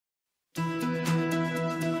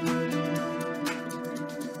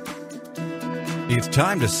It's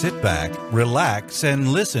time to sit back, relax, and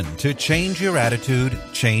listen to Change Your Attitude,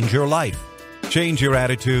 Change Your Life. Change Your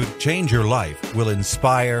Attitude, Change Your Life will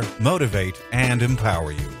inspire, motivate, and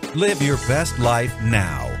empower you. Live your best life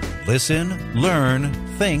now. Listen, learn,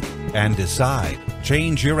 think, and decide.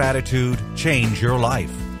 Change your attitude, change your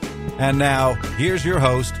life. And now, here's your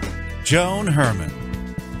host, Joan Herman.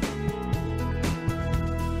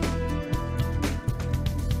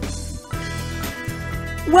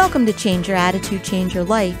 Welcome to Change Your Attitude, Change Your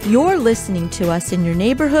Life. You're listening to us in your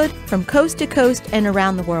neighborhood, from coast to coast, and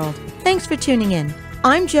around the world. Thanks for tuning in.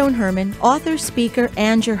 I'm Joan Herman, author, speaker,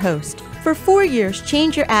 and your host. For 4 years,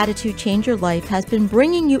 Change Your Attitude, Change Your Life has been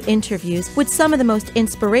bringing you interviews with some of the most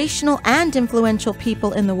inspirational and influential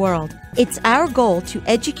people in the world. It's our goal to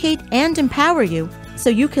educate and empower you so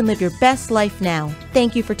you can live your best life now.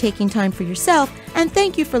 Thank you for taking time for yourself, and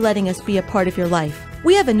thank you for letting us be a part of your life.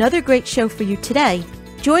 We have another great show for you today.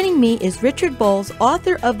 Joining me is Richard Bolles,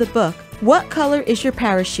 author of the book, What Color is Your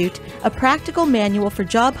Parachute? A Practical Manual for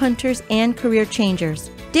Job Hunters and Career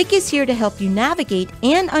Changers. Dick is here to help you navigate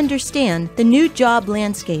and understand the new job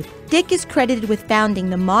landscape. Dick is credited with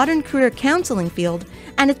founding the modern career counseling field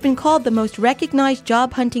and has been called the most recognized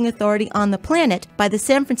job hunting authority on the planet by the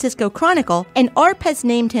San Francisco Chronicle, and AARP has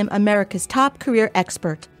named him America's top career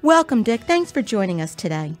expert. Welcome, Dick. Thanks for joining us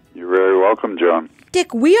today. You're very welcome, John.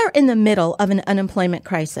 Dick, we are in the middle of an unemployment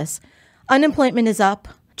crisis. Unemployment is up,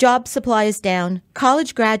 job supply is down,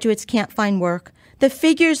 college graduates can't find work. The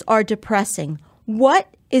figures are depressing. What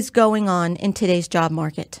is going on in today's job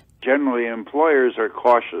market? Generally, employers are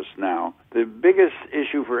cautious now. The biggest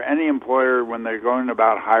issue for any employer when they're going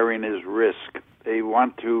about hiring is risk. They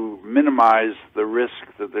want to minimize the risk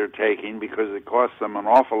that they're taking because it costs them an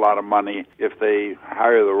awful lot of money if they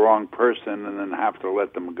hire the wrong person and then have to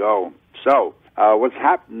let them go. So, what's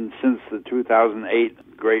happened since the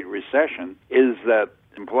 2008 Great Recession is that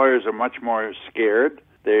employers are much more scared.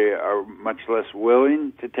 They are much less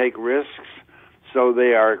willing to take risks. So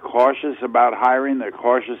they are cautious about hiring. They're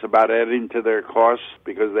cautious about adding to their costs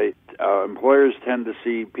because employers tend to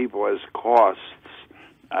see people as costs.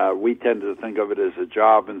 We tend to think of it as a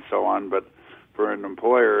job and so on, but for an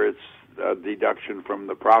employer, it's a deduction from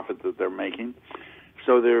the profit that they're making.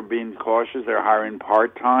 So they're being cautious. They're hiring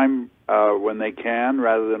part-time when they can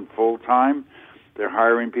rather than full-time. They're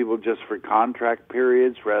hiring people just for contract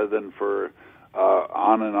periods rather than for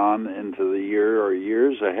on and on into the year or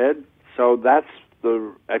years ahead. So that's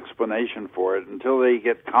the explanation for it. Until they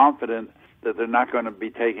get confident that they're not going to be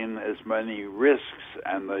taking as many risks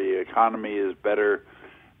and the economy is better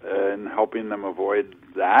in helping them avoid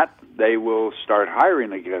that, they will start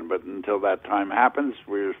hiring again. But until that time happens,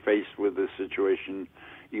 we're faced with the situation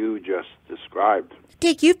you just described.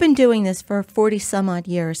 Dick, you've been doing this for 40-some-odd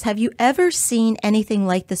years. Have you ever seen anything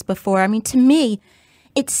like this before? I mean, to me,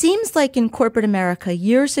 it seems like in corporate America,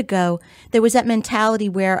 years ago, there was that mentality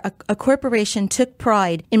where a corporation took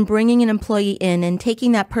pride in bringing an employee in and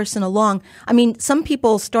taking that person along. I mean, some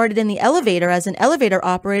people started in the elevator as an elevator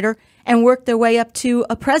operator and worked their way up to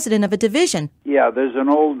a president of a division. Yeah, there's an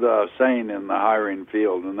old saying in the hiring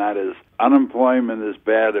field, and that is, unemployment is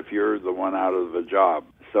bad if you're the one out of a job.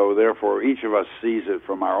 So therefore, each of us sees it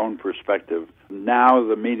from our own perspective. Now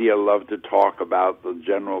the media love to talk about the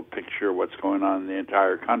general picture, what's going on in the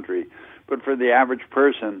entire country. But for the average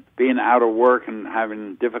person, being out of work and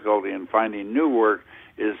having difficulty in finding new work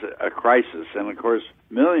is a crisis. And of course,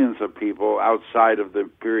 millions of people outside of the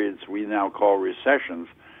periods we now call recessions,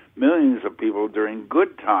 millions of people during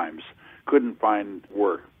good times couldn't find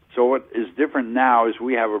work. So what is different now is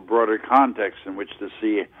we have a broader context in which to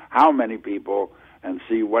see how many people and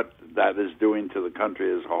see what that is doing to the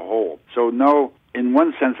country as a whole. So no, in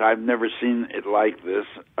one sense, I've never seen it like this,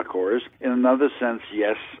 of course. In another sense,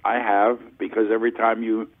 yes, I have, because every time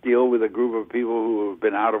you deal with a group of people who have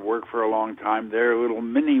been out of work for a long time, their little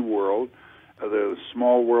mini world, the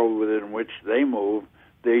small world within which they move,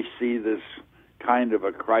 they see this kind of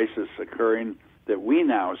a crisis occurring that we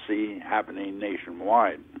now see happening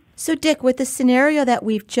nationwide. So, Dick, with the scenario that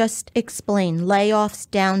we've just explained, layoffs,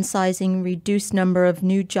 downsizing, reduced number of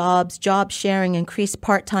new jobs, job sharing, increased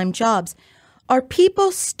part-time jobs, are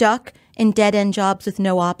people stuck in dead-end jobs with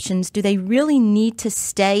no options? Do they really need to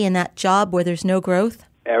stay in that job where there's no growth?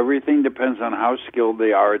 Everything depends on how skilled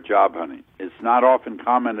they are at job hunting. It's not often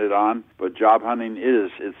commented on, but job hunting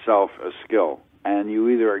is itself a skill. And you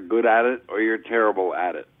either are good at it or you're terrible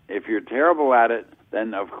at it. If you're terrible at it,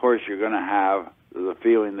 then of course you're going to have the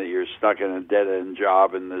feeling that you're stuck in a dead-end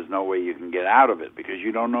job and there's no way you can get out of it because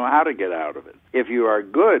you don't know how to get out of it. If you are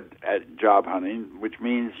good at job hunting, which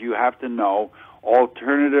means you have to know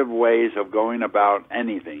alternative ways of going about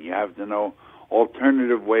anything. You have to know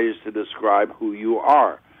alternative ways to describe who you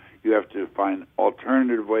are. You have to find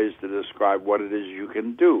alternative ways to describe what it is you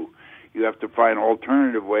can do. You have to find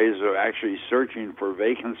alternative ways of actually searching for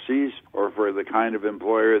vacancies or for the kind of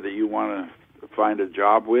employer that you want to find a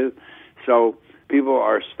job with. So people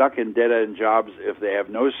are stuck in dead-end jobs if they have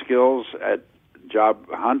no skills at job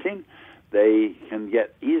hunting. They can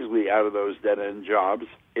get easily out of those dead-end jobs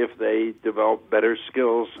if they develop better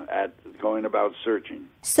skills at going about searching.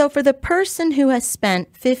 So for the person who has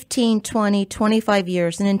spent 15, 20, 25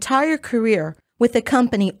 years, an entire career with a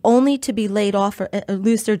company only to be laid off or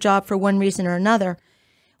lose their job for one reason or another,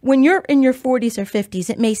 when you're in your 40s or 50s,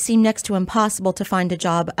 it may seem next to impossible to find a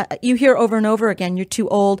job. You hear over and over again, you're too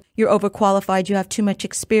old, you're overqualified, you have too much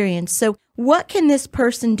experience. So what can this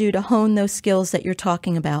person do to hone those skills that you're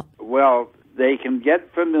talking about? Well, they can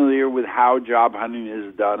get familiar with how job hunting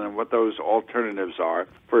is done and what those alternatives are,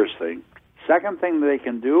 first thing. Second thing they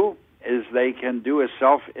can do is they can do a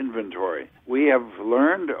self-inventory. We have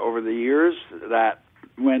learned over the years that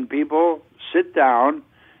when people sit down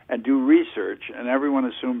and do research, and everyone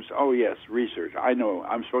assumes, oh, yes, research. I know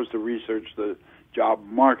I'm supposed to research the job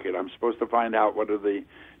market. I'm supposed to find out what are the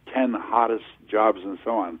 10 hottest jobs and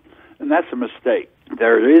so on. And that's a mistake.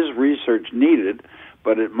 There is research needed,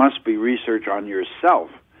 but it must be research on yourself.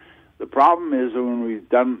 The problem is that when we've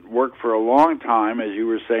done work for a long time, as you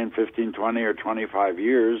were saying, 15, 20, or 25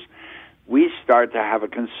 years, we start to have a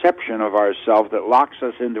conception of ourselves that locks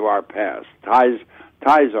us into our past, ties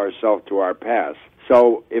ourselves to our past.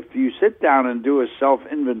 So if you sit down and do a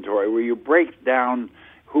self-inventory where you break down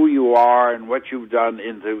who you are and what you've done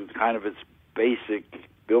into kind of its basic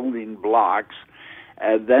building blocks,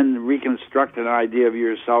 and then reconstruct an idea of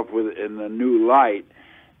yourself in a new light,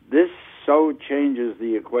 this so changes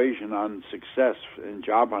the equation on success in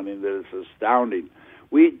job hunting that it's astounding.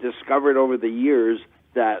 We discovered over the years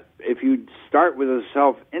that if you start with a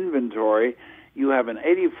self-inventory, you have an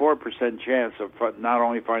 84% chance of not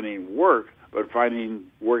only finding work, but finding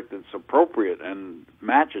work that's appropriate and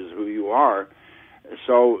matches who you are.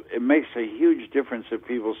 So it makes a huge difference if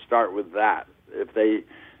people start with that. If they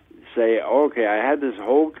say, okay, I had this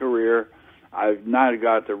whole career, I've now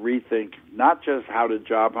got to rethink not just how to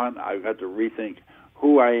job hunt, I've got to rethink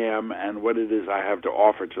who I am and what it is I have to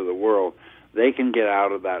offer to the world. They can get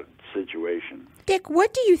out of that situation. Dick,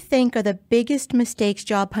 what do you think are the biggest mistakes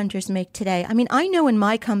job hunters make today? I mean, I know in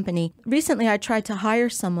my company, recently I tried to hire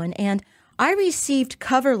someone and I received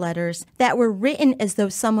cover letters that were written as though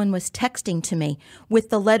someone was texting to me with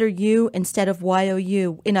the letter U instead of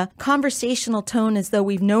YOU in a conversational tone as though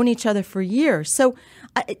we've known each other for years. So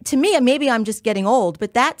to me, maybe I'm just getting old,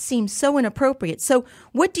 but that seems so inappropriate. So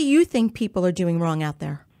what do you think people are doing wrong out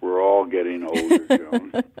there? We're all getting older,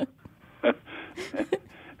 Joan.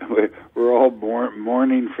 We're all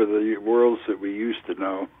mourning for the worlds that we used to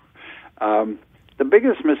know. The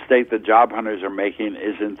biggest mistake that job hunters are making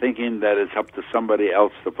is in thinking that it's up to somebody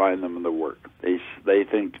else to find them the work. They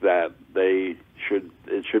think that it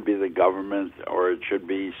should be the government or it should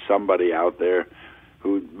be somebody out there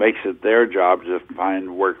who makes it their job to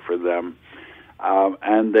find work for them,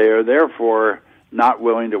 and they are therefore not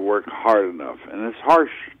willing to work hard enough. And it's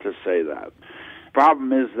harsh to say that. The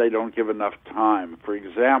problem is they don't give enough time. For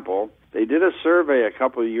example, they did a survey a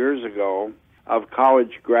couple of years ago of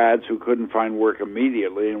college grads who couldn't find work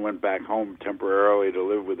immediately and went back home temporarily to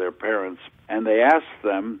live with their parents. And they asked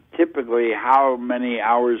them, typically, how many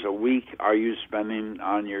hours a week are you spending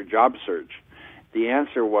on your job search? The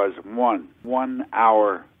answer was 1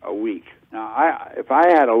 hour a week. Now, if I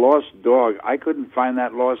had a lost dog, I couldn't find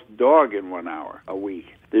that lost dog in 1 hour a week.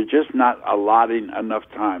 They're just not allotting enough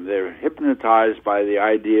time. They're hypnotized by the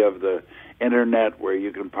idea of the Internet where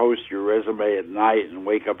you can post your resume at night and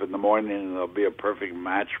wake up in the morning and there'll be a perfect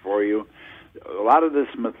match for you. A lot of this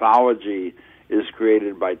mythology is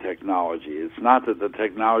created by technology. It's not that the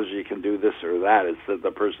technology can do this or that. It's that the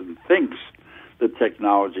person thinks the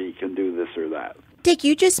technology can do this or that. Dick,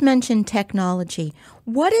 you just mentioned technology.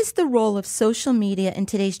 What is the role of social media in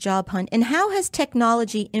today's job hunt, and how has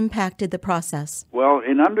technology impacted the process? Well,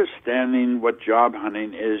 in understanding what job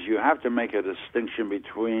hunting is, you have to make a distinction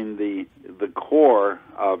between the core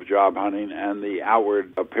of job hunting and the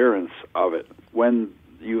outward appearance of it. When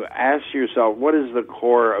you ask yourself, what is the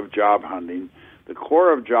core of job hunting? The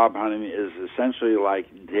core of job hunting is essentially like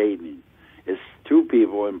dating. It's two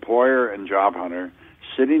people, employer and job hunter,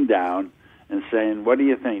 sitting down and saying, what do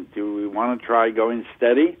you think? Do we want to try going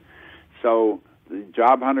steady? So the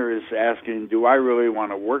job hunter is asking, do I really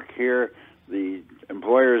want to work here? The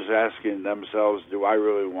employer is asking themselves, do I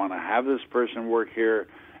really want to have this person work here?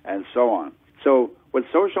 And so on. So what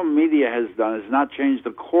social media has done is not changed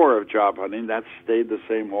the core of job hunting. That's stayed the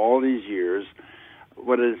same all these years.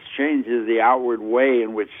 What has changed is the outward way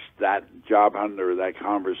in which that job hunt or that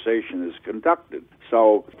conversation is conducted.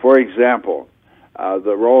 So, for example,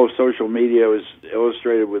 the role of social media was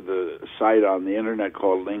illustrated with a site on the internet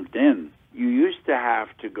called LinkedIn. You used to have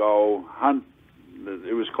to go hunt.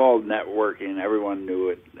 It was called networking. Everyone knew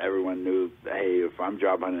it. Everyone knew, hey, if I'm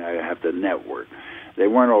job hunting, I have to network. They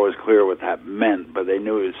weren't always clear what that meant, but they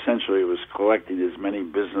knew essentially it was collecting as many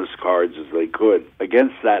business cards as they could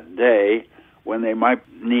against that day when they might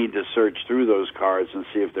need to search through those cards and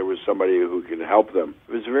see if there was somebody who could help them.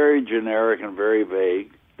 It was very generic and very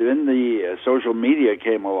vague. Then the social media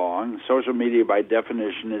came along. Social media, by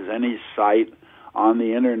definition, is any site on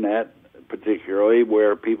the internet, particularly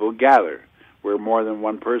where people gather, where more than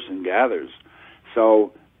one person gathers.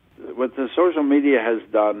 So what the social media has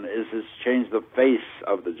done is it's changed the face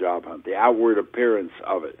of the job hunt, the outward appearance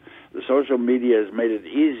of it. The social media has made it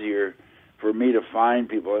easier for me to find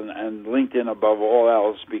people, and LinkedIn above all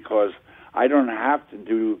else, because I don't have to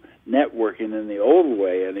do networking in the old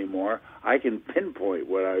way anymore. I can pinpoint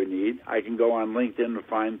what I need. I can go on LinkedIn to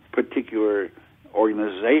find particular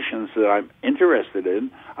organizations that I'm interested in.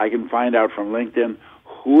 I can find out from LinkedIn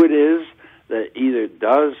who it is that either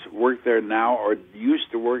does work there now or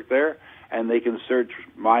used to work there, and they can search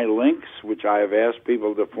my links, which I have asked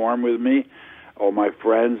people to form with me, or my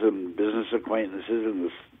friends and business acquaintances and the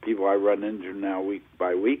people I run into now week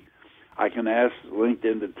by week. I can ask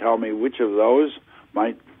LinkedIn to tell me which of those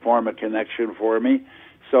might form a connection for me.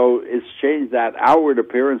 So it's changed that outward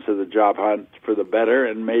appearance of the job hunt for the better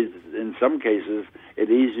and made, in some cases, it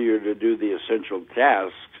easier to do the essential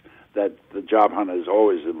tasks that the job hunt has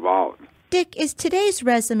always involved. Dick, is today's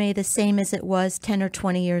resume the same as it was 10 or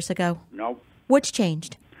 20 years ago? No. What's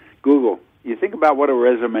changed? Google. You think about what a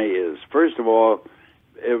resume is. First of all,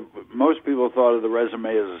 most people thought of the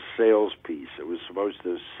resume as a sales piece. It was supposed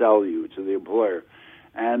to sell you to the employer.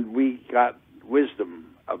 And we got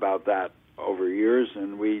wisdom about that over years,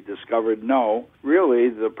 and we discovered, no, really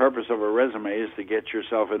the purpose of a resume is to get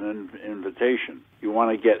yourself an invitation. You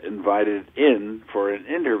want to get invited in for an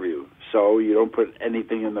interview, so you don't put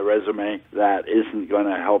anything in the resume that isn't going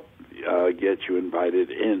to help get you invited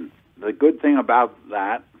in. The good thing about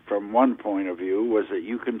that, from one point of view, was that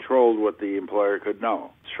you controlled what the employer could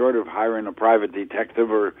know. Short of hiring a private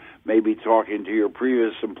detective or maybe talking to your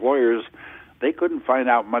previous employers, they couldn't find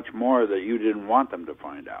out much more that you didn't want them to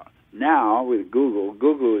find out. Now, with Google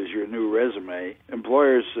is your new resume.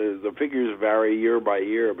 Employers, the figures vary year by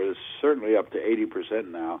year, but it's certainly up to 80%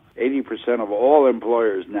 now. 80% of all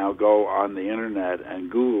employers now go on the Internet and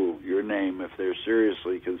Google your name if they're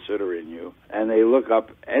seriously considering you. And they look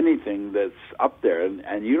up anything that's up there.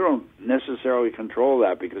 And you don't necessarily control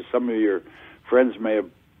that because some of your friends may have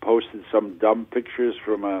posted some dumb pictures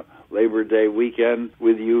from a Labor Day weekend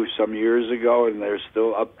with you some years ago, and they're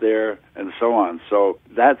still up there, and so on. So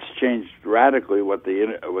that's changed radically what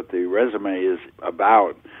the resume is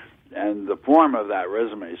about, and the form of that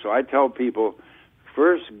resume. So I tell people,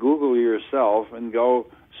 first Google yourself and go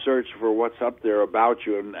search for what's up there about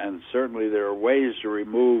you, and certainly there are ways to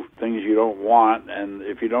remove things you don't want, and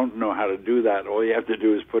if you don't know how to do that, all you have to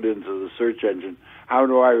do is put into the search engine, how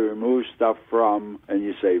do I remove stuff from, and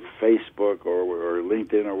you say Facebook or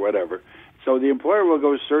LinkedIn or whatever. So the employer will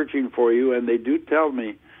go searching for you, and they do tell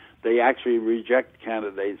me they actually reject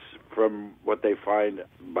candidates from what they find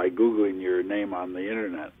by Googling your name on the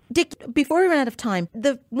Internet. Dick, before we run out of time,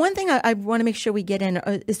 the one thing I want to make sure we get in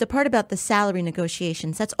is the part about the salary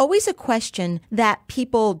negotiations. That's always a question that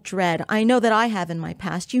people dread. I know that I have in my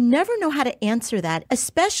past. You never know how to answer that,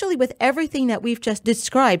 especially with everything that we've just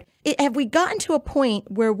described. Have we gotten to a point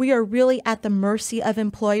where we are really at the mercy of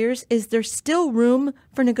employers? Is there still room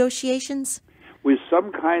for negotiations? With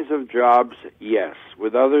some kinds of jobs, yes.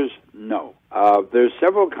 With others, no. There's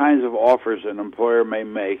several kinds of offers an employer may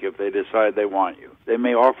make if they decide they want you. They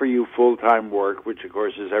may offer you full-time work, which of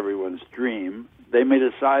course is everyone's dream. They may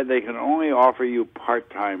decide they can only offer you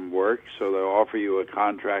part-time work, so they'll offer you a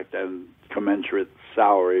contract and commensurate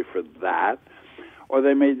salary for that. Or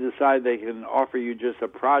they may decide they can offer you just a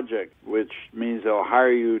project, which means they'll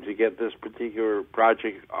hire you to get this particular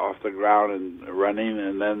project off the ground and running,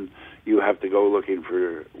 and then you have to go looking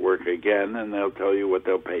for work again, and they'll tell you what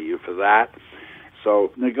they'll pay you for that.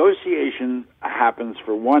 So negotiation happens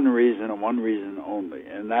for one reason and one reason only,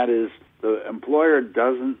 and that is the employer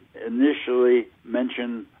doesn't initially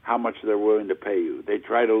mention how much they're willing to pay you. They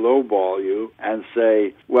try to lowball you and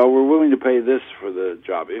say, well, we're willing to pay this for the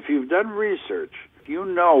job. If you've done research, you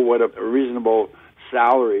know what a reasonable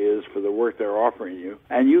salary is for the work they're offering you.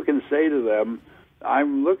 And you can say to them,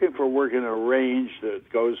 I'm looking for work in a range that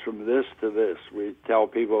goes from this to this. We tell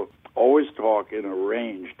people, always talk in a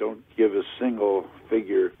range. Don't give a single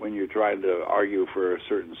figure when you're trying to argue for a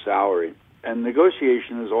certain salary. And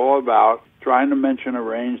negotiation is all about trying to mention a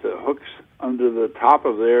range that hooks under the top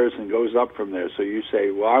of theirs and goes up from there. So you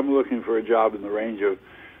say, well, I'm looking for a job in the range of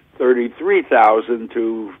 $33,000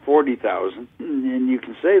 to $40,000, and you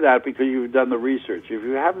can say that because you've done the research. If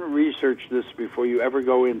you haven't researched this before you ever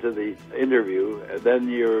go into the interview, then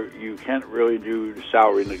you can't really do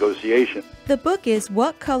salary negotiation. The book is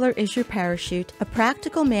What Color Is Your Parachute? A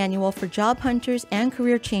Practical Manual for Job Hunters and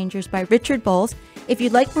Career Changers by Richard Bolles. If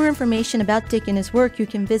you'd like more information about Dick and his work, you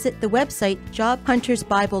can visit the website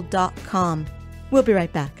jobhuntersbible.com. We'll be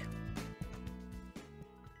right back.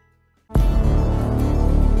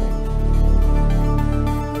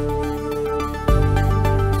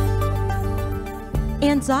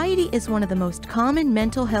 Anxiety is one of the most common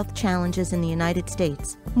mental health challenges in the United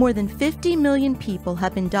States. More than 50 million people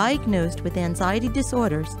have been diagnosed with anxiety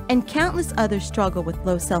disorders, and countless others struggle with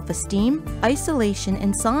low self-esteem, isolation,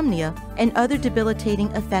 insomnia, and other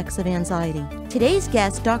debilitating effects of anxiety. Today's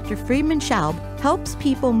guest, Dr. Friedemann Schaub, helps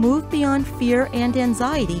people move beyond fear and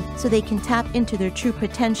anxiety so they can tap into their true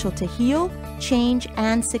potential to heal, change,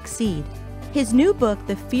 and succeed. His new book,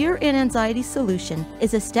 The Fear and Anxiety Solution,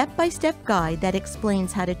 is a step-by-step guide that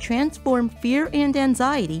explains how to transform fear and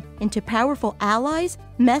anxiety into powerful allies,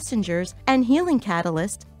 messengers, and healing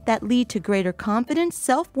catalysts that lead to greater confidence,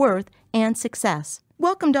 self-worth, and success.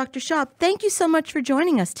 Welcome, Dr. Schaub. Thank you so much for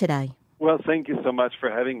joining us today. Well, thank you so much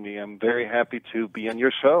for having me. I'm very happy to be on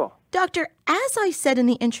your show. Doctor, as I said in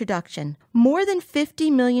the introduction, more than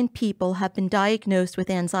 50 million people have been diagnosed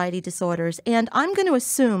with anxiety disorders, and I'm going to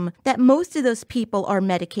assume that most of those people are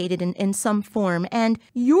medicated in some form, and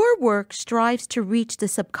your work strives to reach the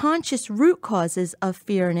subconscious root causes of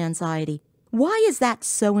fear and anxiety. Why is that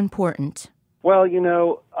so important? Well,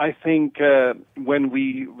 I think when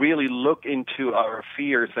we really look into our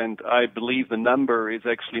fears, and I believe the number is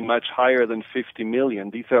actually much higher than 50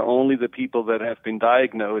 million. These are only the people that have been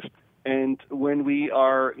diagnosed. And when we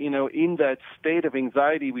are, in that state of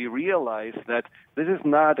anxiety, we realize that this is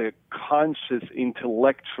not a conscious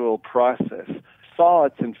intellectual process.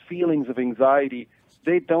 Thoughts and feelings of anxiety,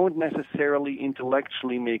 they don't necessarily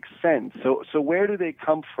intellectually make sense. So where do they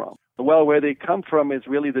come from? Well, where they come from is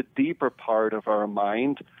really the deeper part of our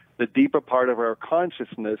mind, the deeper part of our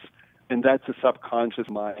consciousness, and that's the subconscious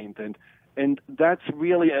mind. And that's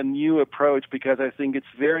really a new approach, because I think it's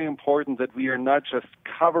very important that we are not just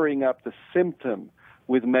covering up the symptom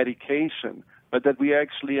with medication, but that we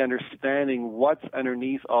actually understanding what's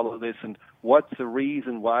underneath all of this and what's the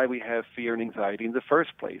reason why we have fear and anxiety in the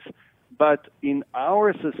first place. But in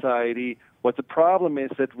our society, what the problem is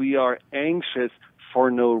that we are anxious for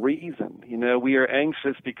no reason. We are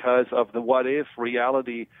anxious because of the what-if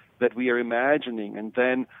reality that we are imagining, and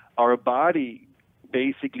then our body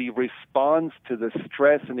basically responds to the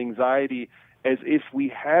stress and anxiety as if we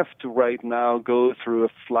have to right now go through a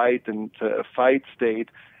flight and a fight state.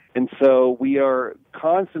 And so we are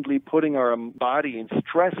constantly putting our body in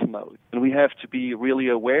stress mode, and we have to be really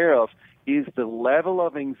aware of, is the level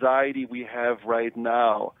of anxiety we have right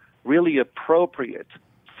now really appropriate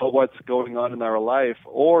for what's going on in our life,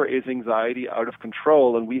 or is anxiety out of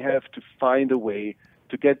control, and we have to find a way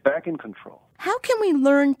to get back in control. How can we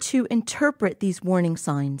learn to interpret these warning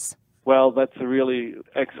signs? Well, that's a really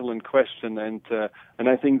excellent question, and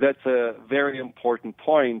I think that's a very important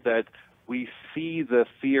point, that we see the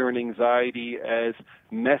fear and anxiety as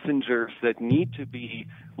messengers that need to be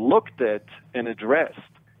looked at and addressed.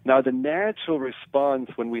 Now, the natural response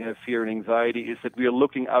when we have fear and anxiety is that we are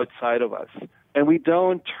looking outside of us, and we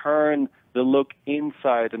don't turn the look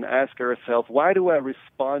inside and ask ourselves, why do I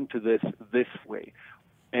respond to this way?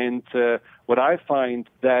 And what I find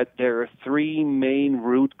that there are three main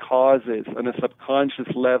root causes on a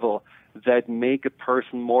subconscious level that make a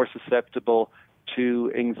person more susceptible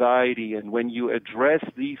to anxiety. And when you address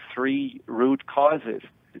these three root causes,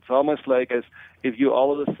 it's almost like as if you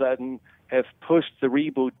all of a sudden have pushed the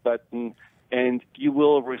reboot button, and you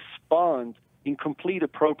will respond in complete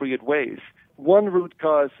appropriate ways. One root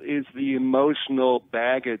cause is the emotional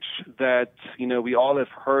baggage that, we all have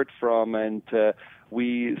heard from, and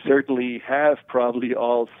we certainly have probably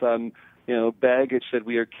all some, baggage that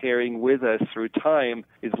we are carrying with us through time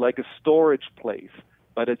is like a storage place.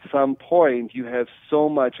 But at some point, you have so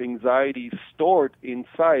much anxiety stored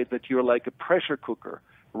inside that you're like a pressure cooker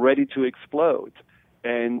ready to explode.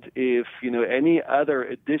 And if, any other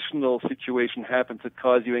additional situation happens that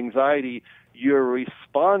causes you anxiety, you're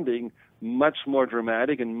responding much more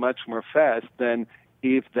dramatic and much more fast than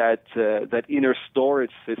if that inner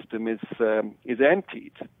storage system is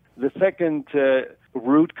emptied. The second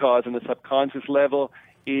root cause on the subconscious level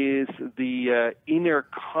is the inner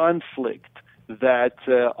conflict that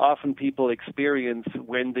often people experience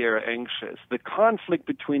when they're anxious. The conflict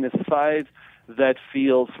between a side that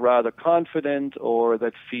feels rather confident or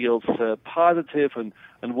that feels positive and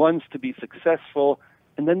wants to be successful,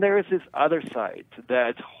 and then there is this other side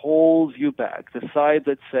that holds you back, the side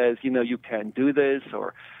that says, you can't do this,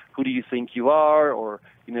 or who do you think you are, or,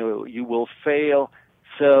 you will fail.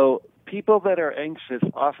 So people that are anxious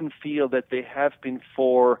often feel that they have been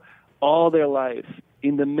for all their lives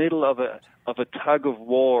in the middle of a tug of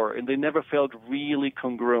war, and they never felt really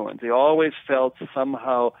congruent. They always felt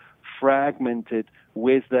somehow fragmented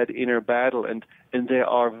with that inner battle, and there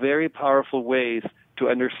are very powerful ways to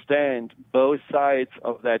understand both sides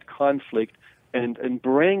of that conflict and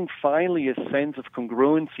bring finally a sense of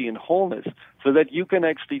congruency and wholeness so that you can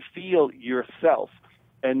actually feel yourself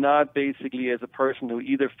and not basically as a person who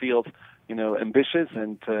either feels ambitious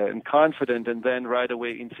and confident, and then right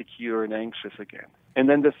away insecure and anxious again. And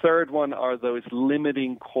then the third one are those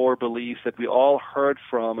limiting core beliefs that we all heard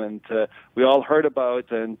from and we all heard about,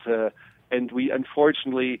 and we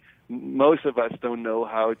unfortunately, most of us don't know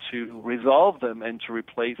how to resolve them and to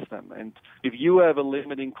replace them. And if you have a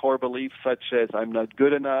limiting core belief such as I'm not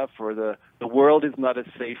good enough or the world is not a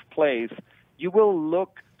safe place, you will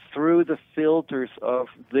look through the filters of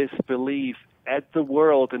this belief at the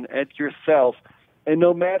world and at yourself, and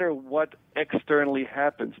no matter what externally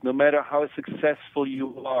happens, no matter how successful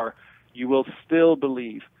you are, you will still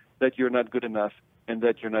believe that you're not good enough and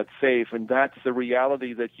that you're not safe, and that's the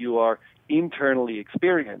reality that you are internally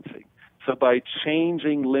experiencing. So by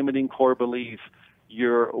changing limiting core beliefs,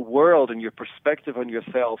 your world and your perspective on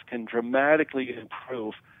yourself can dramatically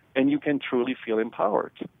improve, and you can truly feel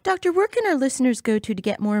empowered. Doctor, where can our listeners go to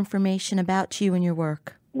get more information about you and your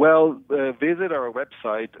work? Well, visit our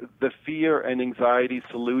website,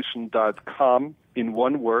 thefearandanxietysolution.com, in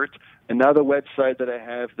one word. Another website that I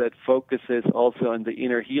have that focuses also on the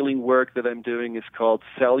inner healing work that I'm doing is called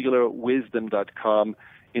cellularwisdom.com,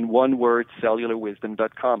 in one word,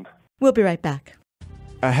 cellularwisdom.com. We'll be right back.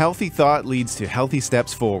 A healthy thought leads to healthy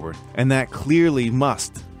steps forward, and that clearly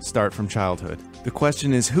must start from childhood. The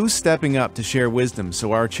question is, who's stepping up to share wisdom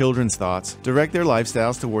so our children's thoughts direct their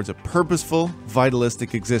lifestyles towards a purposeful,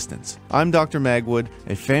 vitalistic existence? I'm Dr. Magwood,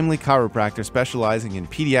 a family chiropractor specializing in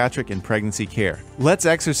pediatric and pregnancy care. Let's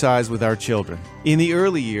exercise with our children. In the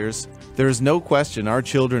early years, there is no question our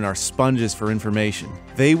children are sponges for information.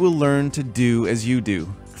 They will learn to do as you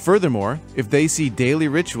do. Furthermore, if they see daily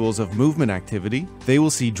rituals of movement activity, they will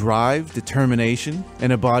see drive, determination,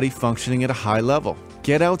 and a body functioning at a high level.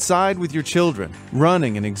 Get outside with your children.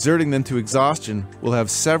 Running and exerting them to exhaustion will have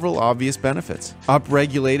several obvious benefits.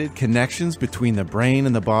 Upregulated connections between the brain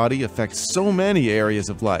and the body affect so many areas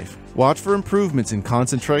of life. Watch for improvements in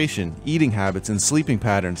concentration, eating habits, and sleeping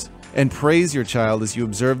patterns. And praise your child as you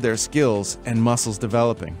observe their skills and muscles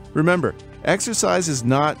developing. Remember, exercise is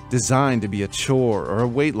not designed to be a chore or a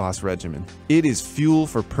weight loss regimen. It is fuel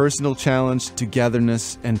for personal challenge,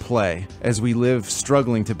 togetherness, and play as we live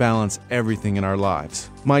struggling to balance everything in our lives.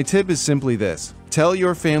 My tip is simply this. Tell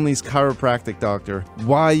your family's chiropractic doctor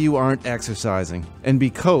why you aren't exercising, and be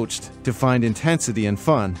coached to find intensity and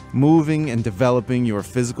fun moving and developing your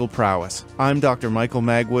physical prowess. I'm Dr. Michael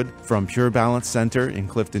Magwood from Pure Balance Center in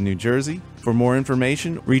Clifton, New Jersey. For more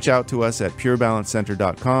information, reach out to us at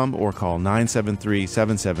purebalancecenter.com or call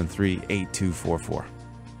 973-773-8244.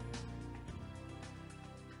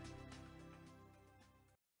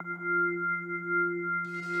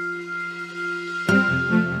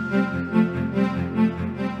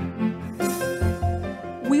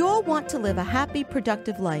 We all want to live a happy,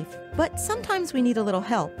 productive life, but sometimes we need a little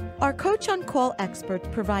help. Our Coach on Call experts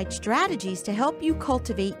provide strategies to help you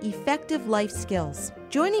cultivate effective life skills.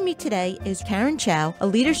 Joining me today is Karen Chow, a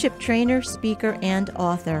leadership trainer, speaker, and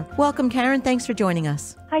author. Welcome, Karen. Thanks for joining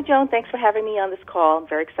us. Hi, Joan. Thanks for having me on this call. I'm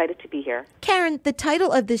very excited to be here. Karen, the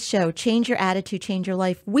title of this show, Change Your Attitude, Change Your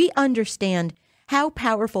Life, we understand how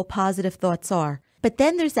powerful positive thoughts are. But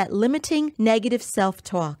then there's that limiting, negative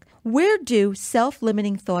self-talk. Where do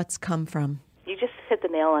self-limiting thoughts come from? You just hit the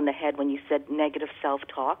nail on the head when you said negative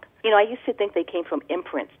self-talk. I used to think they came from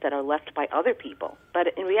imprints that are left by other people.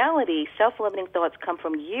 But in reality, self-limiting thoughts come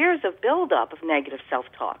from years of buildup of negative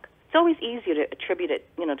self-talk. It's always easier to attribute it,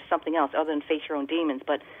 to something else other than face your own demons.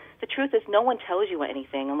 But the truth is no one tells you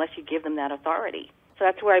anything unless you give them that authority. So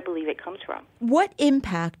that's where I believe it comes from. What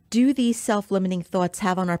impact do these self-limiting thoughts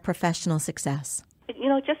have on our professional success?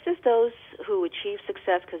 Just as those who achieve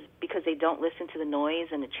success because they don't listen to the noise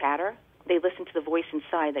and the chatter. They listen to the voice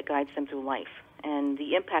inside that guides them through life. And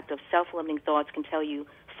the impact of self-limiting thoughts can tell you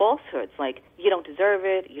falsehoods like, you don't deserve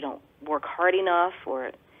it, you don't work hard enough,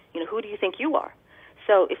 or, who do you think you are?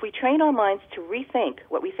 So if we train our minds to rethink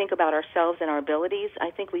what we think about ourselves and our abilities, I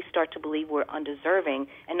think we start to believe we're undeserving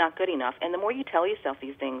and not good enough. And the more you tell yourself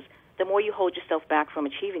these things, the more you hold yourself back from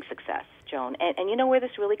achieving success, Joan. And you know where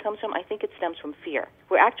this really comes from? I think it stems from fear.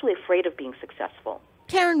 We're actually afraid of being successful.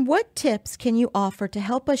 Karen, what tips can you offer to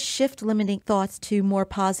help us shift limiting thoughts to more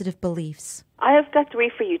positive beliefs? I have got 3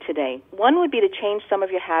 for you today. One would be to change some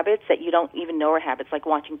of your habits that you don't even know are habits, like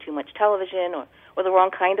watching too much television or the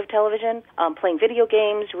wrong kind of television, playing video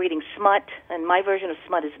games, reading smut, and my version of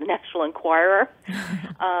smut is the National Enquirer.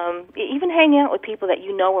 Even hanging out with people that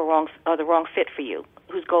you know are the wrong fit for you,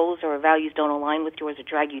 whose goals or values don't align with yours or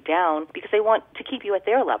drag you down because they want to keep you at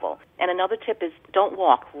their level. And another tip is don't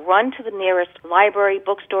walk. Run to the nearest library,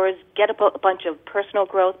 bookstores, get a bunch of personal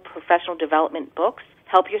growth, professional development books.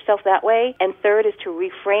 Help yourself that way. And third is to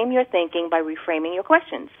reframe your thinking by reframing your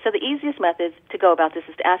questions. So the easiest method to go about this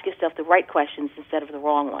is to ask yourself the right questions instead of the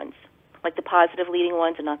wrong ones, like the positive leading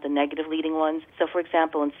ones and not the negative leading ones. So, for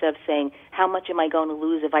example, instead of saying, how much am I going to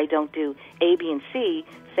lose if I don't do A, B, and C,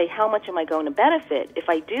 say, how much am I going to benefit if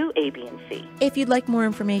I do A, B, and C? If you'd like more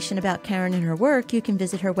information about Karen and her work, you can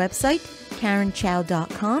visit her website,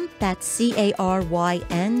 KarenChow.com. That's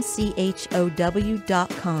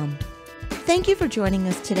CaryNchow.com. Thank you for joining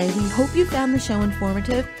us today. We hope you found the show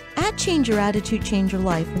informative. At Change Your Attitude, Change Your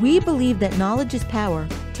Life, we believe that knowledge is power.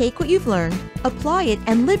 Take what you've learned, apply it,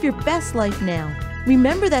 and live your best life now.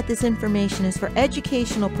 Remember that this information is for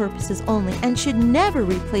educational purposes only and should never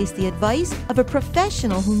replace the advice of a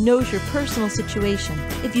professional who knows your personal situation.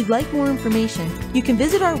 If you'd like more information, you can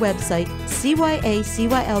visit our website,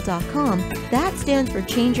 cyacyl.com. That stands for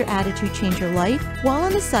Change Your Attitude, Change Your Life. While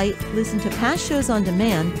on the site, listen to past shows on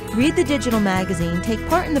demand, read the digital magazine, take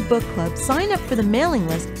part in the book club, sign up for the mailing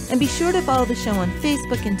list, and be sure to follow the show on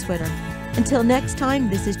Facebook and Twitter. Until next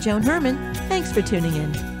time, this is Joan Herman. Thanks for tuning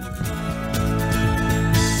in.